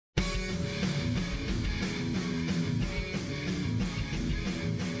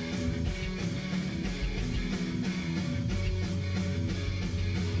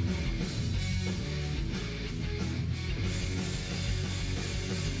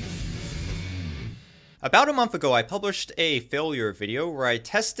About a month ago, I published a failure video where I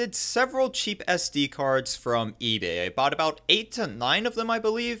tested several cheap SD cards from eBay. I bought about 8 to 9 of them, I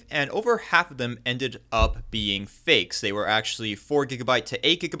believe, and over half of them ended up being fakes. They were actually 4GB to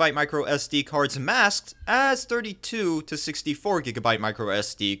 8GB micro SD cards masked as 32 to 64GB micro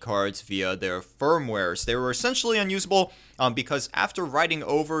SD cards via their firmwares. They were essentially unusable because after writing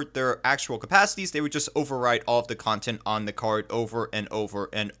over their actual capacities, they would just overwrite all of the content on the card over and over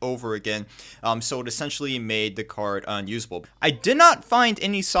and over again. So it essentially made the card unusable. I did not find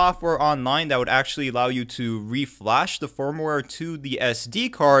any software online that would actually allow you to reflash the firmware to the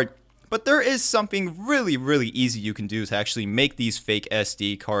SD card, but there is something really easy you can do to actually make these fake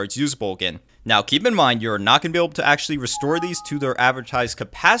SD cards usable again. Now, keep in mind, you're not going to be able to actually restore these to their advertised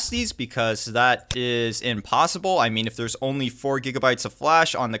capacities because that is impossible. I mean, if there's only 4GB of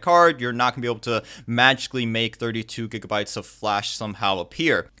flash on the card, you're not going to be able to magically make 32GB of flash somehow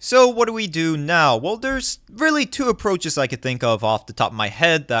appear. So what do we do now? Well, there's really two approaches I could think of off the top of my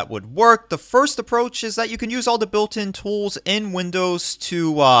head that would work. The first approach is that you can use all the built-in tools in Windows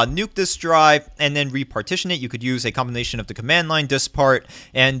to nuke this drive and then repartition it. You could use a combination of the command line disk part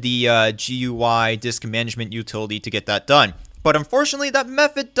and the GUI disk management utility to get that done. But unfortunately, that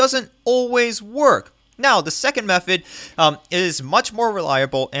method doesn't always work. Now, the second method is much more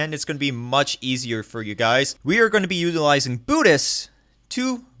reliable and it's going to be much easier for you guys. We are going to be utilizing BOOTICE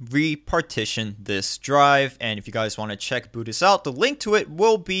to repartition this drive, and if you guys want to check BOOTICE out, the link to it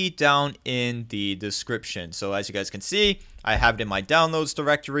will be down in the description. So as you guys can see, I have it in my downloads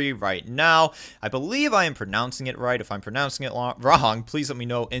directory right now. I believe I am pronouncing it right. If I'm pronouncing it wrong, please let me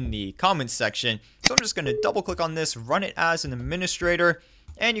know in the comments section. So I'm just going to double click on this, run it as an administrator,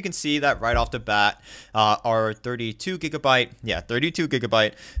 and you can see that right off the bat, our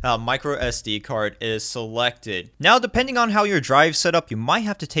 32GB micro SD card is selected. Now, depending on how your drive's set up, you might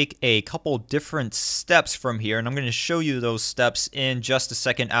have to take a couple different steps from here, and I'm going to show you those steps in just a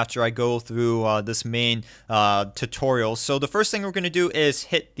second after I go through this main tutorial. So the first thing we're going to do is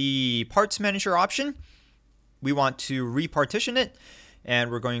hit the parts manager option. We want to repartition it.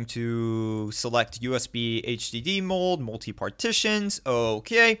 And we're going to select USB HDD mold, multi-partitions,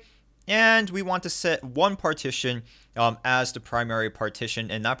 okay. And we want to set one partition as the primary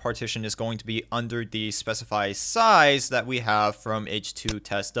partition, and that partition is going to be under the specified size that we have from H2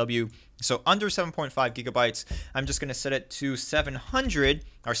 test W. So under 7.5GB, I'm just going to set it to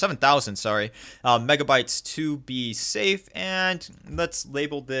 7,000, sorry, megabytes to be safe. And let's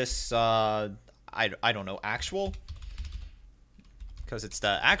label this, I don't know, actual, because it's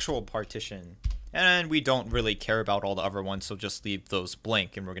the actual partition, and we don't really care about all the other ones, so just leave those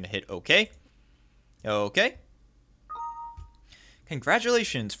blank, and we're going to hit OK. OK.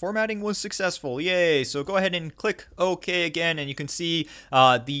 Congratulations, formatting was successful, yay! So go ahead and click OK again, and you can see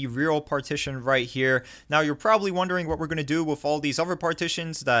the real partition right here. Now, you're probably wondering what we're going to do with all these other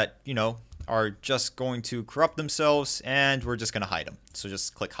partitions that, you know, are just going to corrupt themselves, and we're just going to hide them. So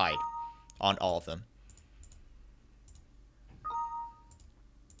just click hide on all of them.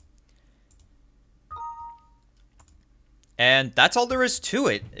 And that's all there is to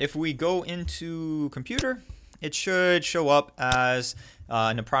it. If we go into computer, it should show up as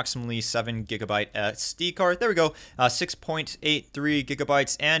an approximately 7GB SD card. There we go,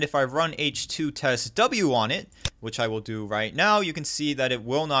 6.83GB. And if I run H2 test W on it, which I will do right now, you can see that it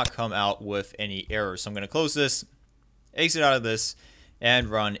will not come out with any errors. So I'm going to close this, exit out of this, and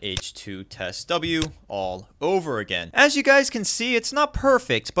run H2 test W all over again. As you guys can see, it's not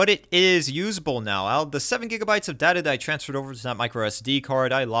perfect, but it is usable now. Out of the 7GB of data that I transferred over to that micro SD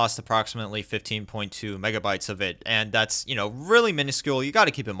card, I lost approximately 15.2 megabytes of it, and that's, you know, really minuscule. You got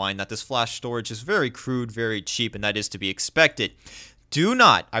to keep in mind that this flash storage is very crude, very cheap, and that is to be expected. Do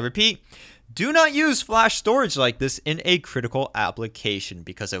not, I repeat, do not use flash storage like this in a critical application,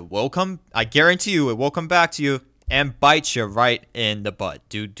 because it will come, I guarantee you, it will come back to you and bite you right in the butt.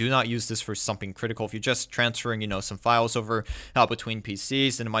 Do not use this for something critical. If you're just transferring, you know, some files over between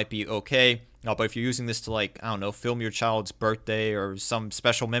PCs, then it might be okay. But if you're using this to, like, I don't know, film your child's birthday or some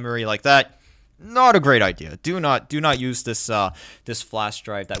special memory like that, not a great idea. Do not use this this flash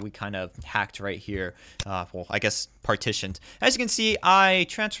drive that we kind of hacked right here. Well, I guess partitioned. As you can see, I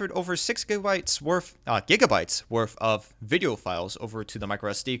transferred over 6GB gigabytes worth of video files over to the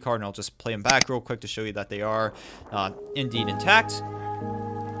micro SD card, and I'll just play them back real quick to show you that they are indeed intact.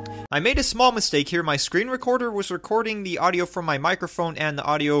 I made a small mistake here. My screen recorder was recording the audio from my microphone and the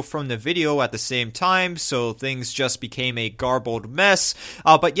audio from the video at the same time, so things just became a garbled mess.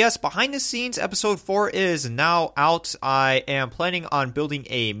 But yes, behind the scenes, episode 4 is now out. I am planning on building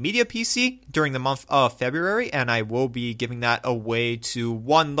a media PC during the month of February, and I will be giving that away to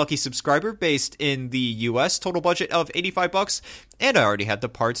one lucky subscriber based in the US. Total budget of $85. And I already had the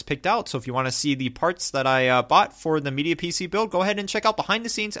parts picked out, so if you want to see the parts that I bought for the Media PC build, go ahead and check out Behind the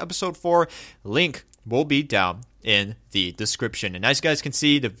Scenes Episode 4. Link will be down in the description. And as you guys can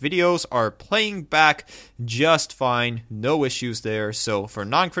see, the videos are playing back just fine. No issues there. So for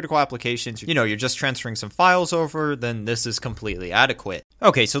non-critical applications, you're just transferring some files over, then this is completely adequate.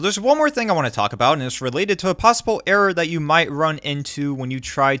 Okay, so there's one more thing I want to talk about, and it's related to a possible error that you might run into when you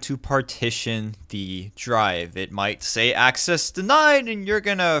try to partition the drive. It might say access denied, and you're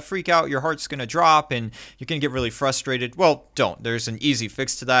gonna freak out, your heart's gonna drop, and you're gonna get really frustrated. Well, don't. There's an easy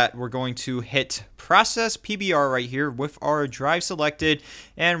fix to that. We're going to hit process PBR right here with our drive selected,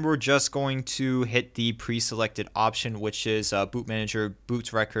 and we're just going to hit the pre-selected option, which is boot manager,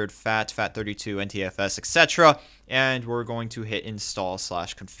 boot record, FAT32, NTFS, etc. And we're going to hit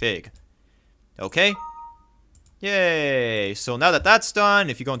install/config. Okay. Yay! So now that that's done,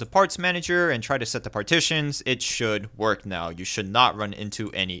 if you go into Parts Manager and try to set the partitions, it should work now. You should not run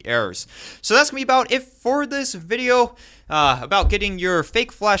into any errors. So that's going to be about it for this video about getting your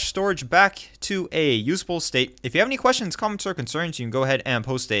fake flash storage back to a usable state. If you have any questions, comments, or concerns, you can go ahead and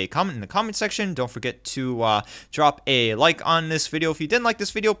post a comment in the comment section. Don't forget to drop a like on this video. If you didn't like this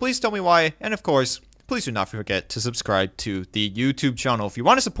video, please tell me why. And of course, please do not forget to subscribe to the YouTube channel. If you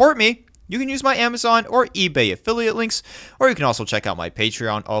want to support me, you can use my Amazon or eBay affiliate links, or you can also check out my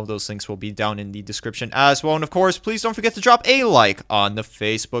Patreon. All of those links will be down in the description as well. And of course, please don't forget to drop a like on the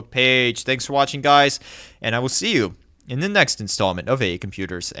Facebook page. Thanks for watching, guys, and I will see you in the next installment of A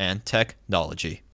Computers and Technology.